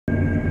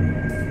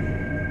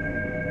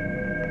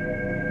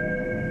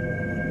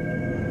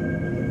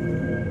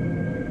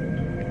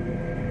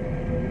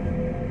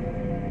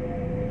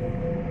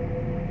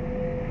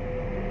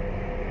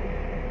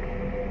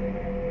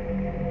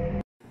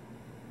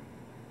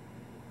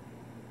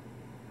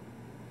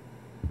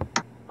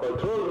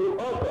Control room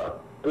Alpha.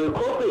 Do you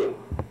copy?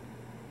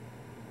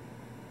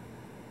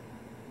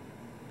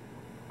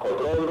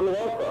 Control room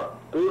Alpha.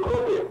 Do you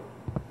copy?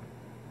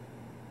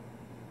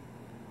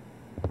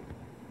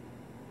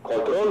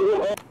 Control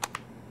room Alpha.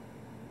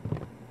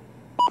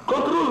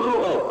 Control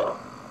room Alpha.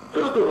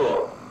 First of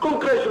all,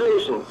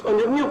 congratulations on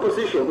your new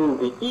position in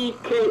the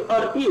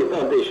EKRE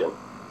Foundation.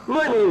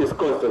 My name is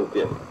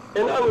Konstantin,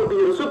 and I will be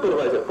your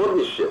supervisor for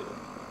this shift.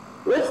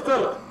 Let's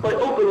start by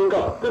opening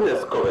up the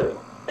nest covering,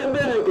 and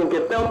then we can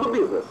get down to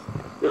business.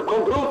 Your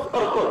controls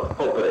are hot,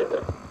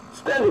 operator.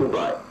 Standing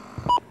by.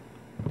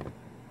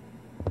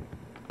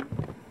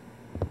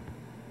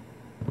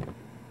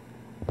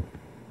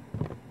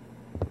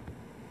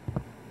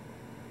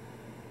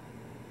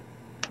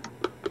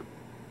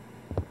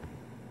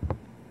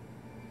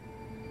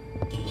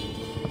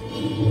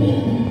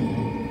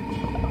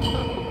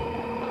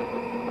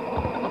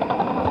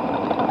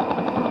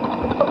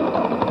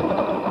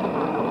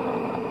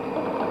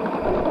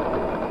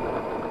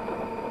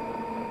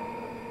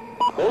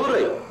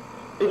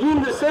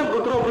 Begin the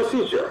self-control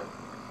procedure.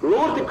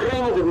 Lower the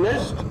crane in the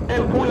nest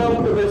and pull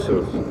out the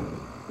vessels.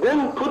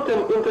 Then put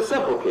them in the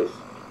sample case.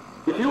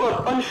 If you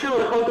are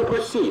unsure how to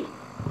proceed,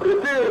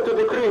 refer to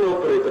the crane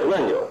operator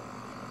manual.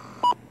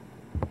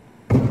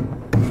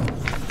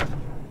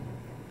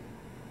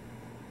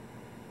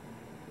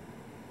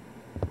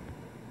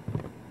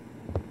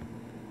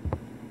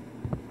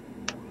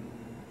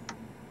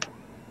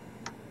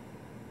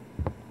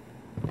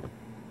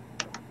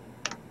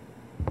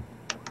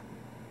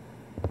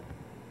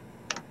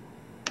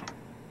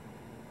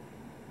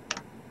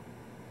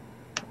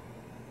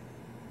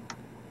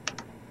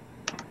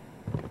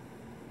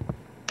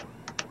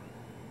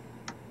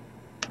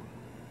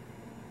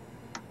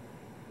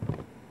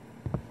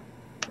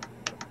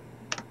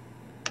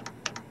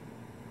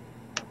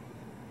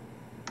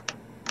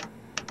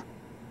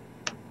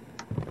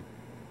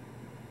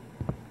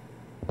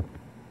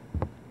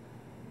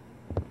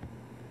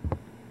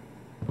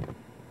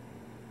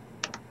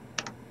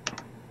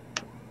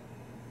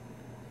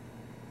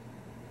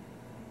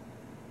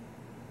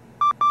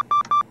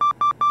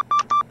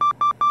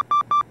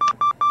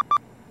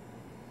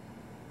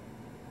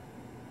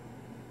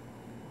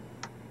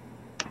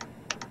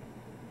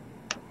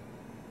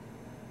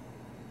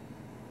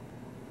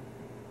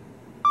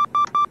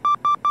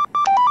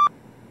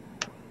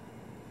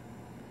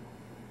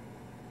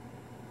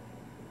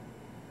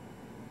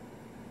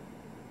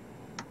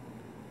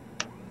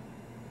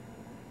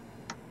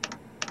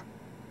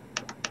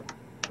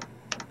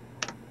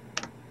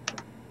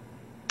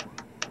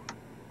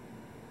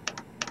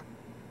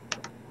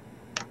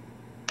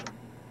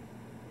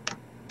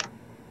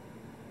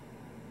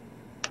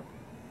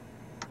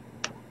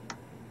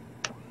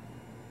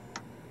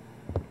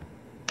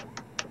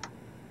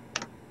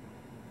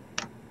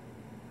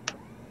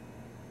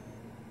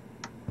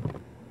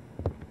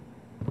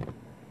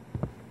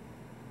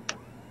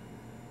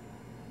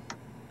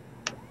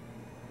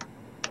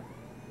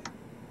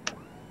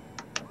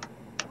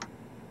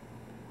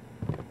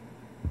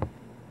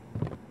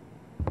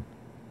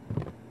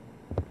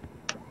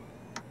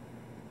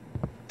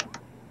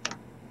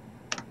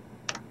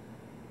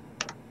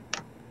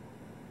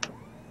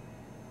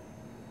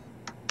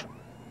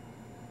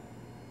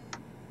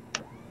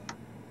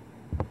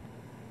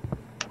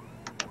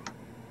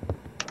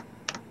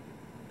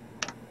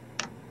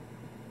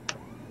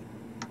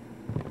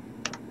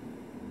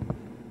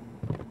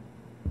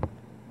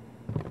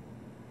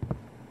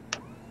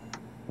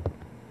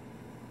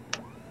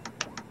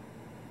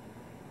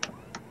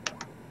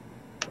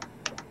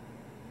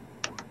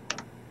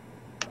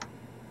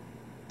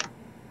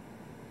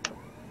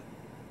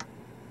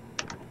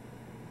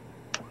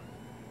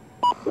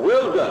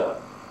 Well done.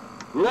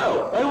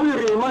 Now, I will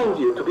remind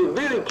you to be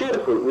very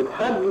careful with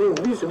handling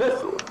these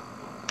vessels.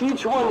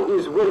 Each one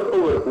is worth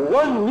over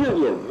 1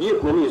 million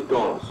Vietnamese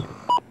dong.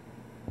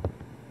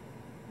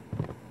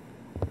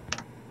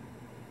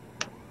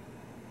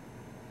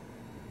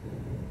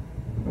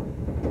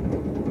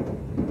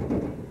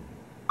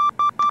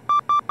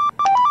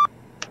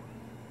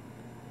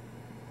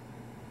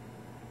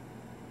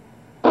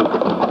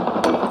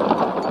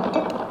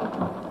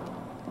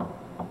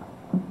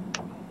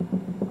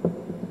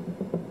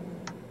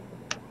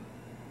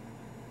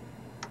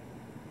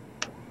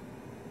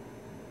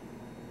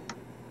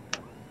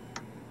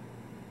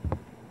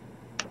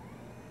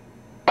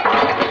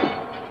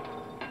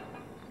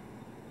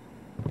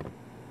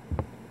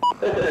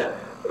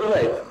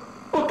 Right.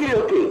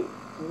 Okay.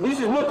 This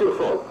is not your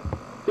fault.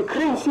 The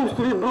crane seems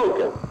to be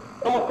broken.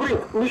 I'm afraid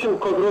Mission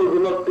Control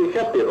will not be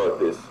happy about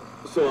this.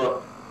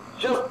 So,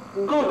 just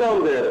go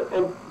down there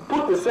and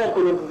put the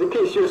sample into the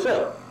case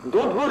yourself.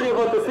 Don't worry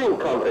about the thing,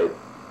 comrade.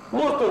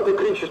 Most of the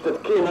creatures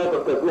that came out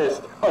of that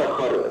nest are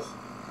harmless.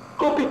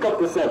 Go pick up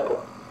the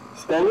sample.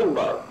 Standing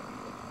by.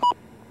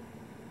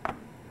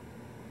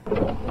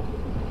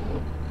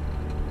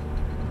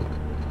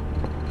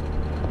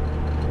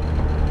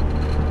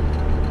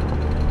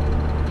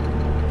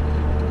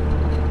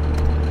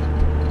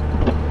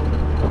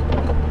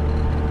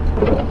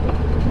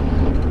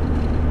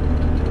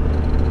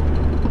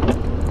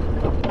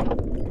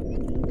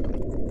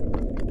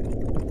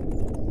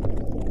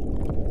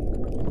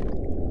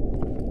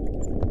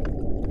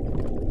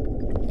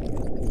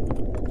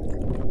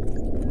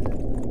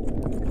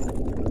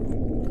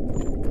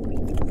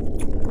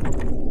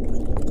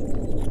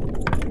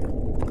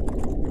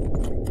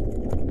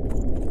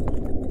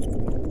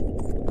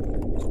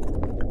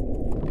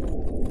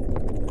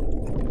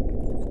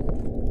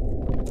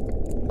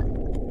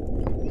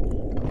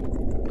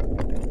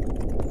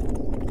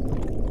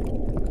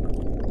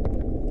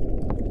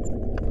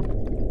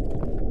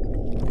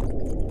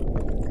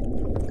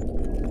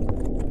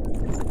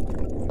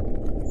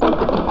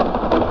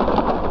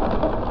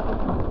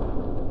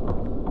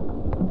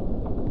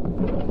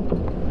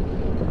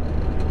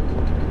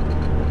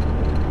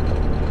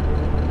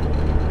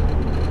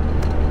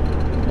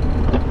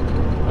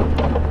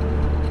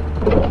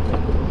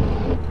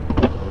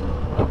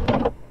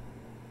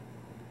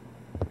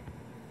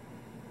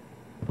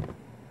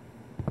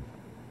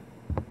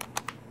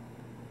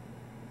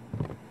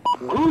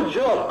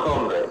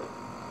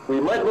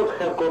 might not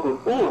have gotten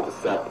all the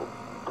samples,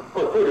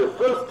 but for the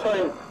first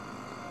time...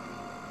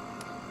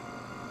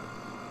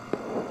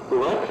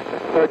 What?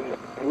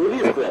 What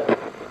is that?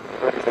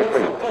 Is that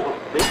some type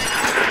of thing?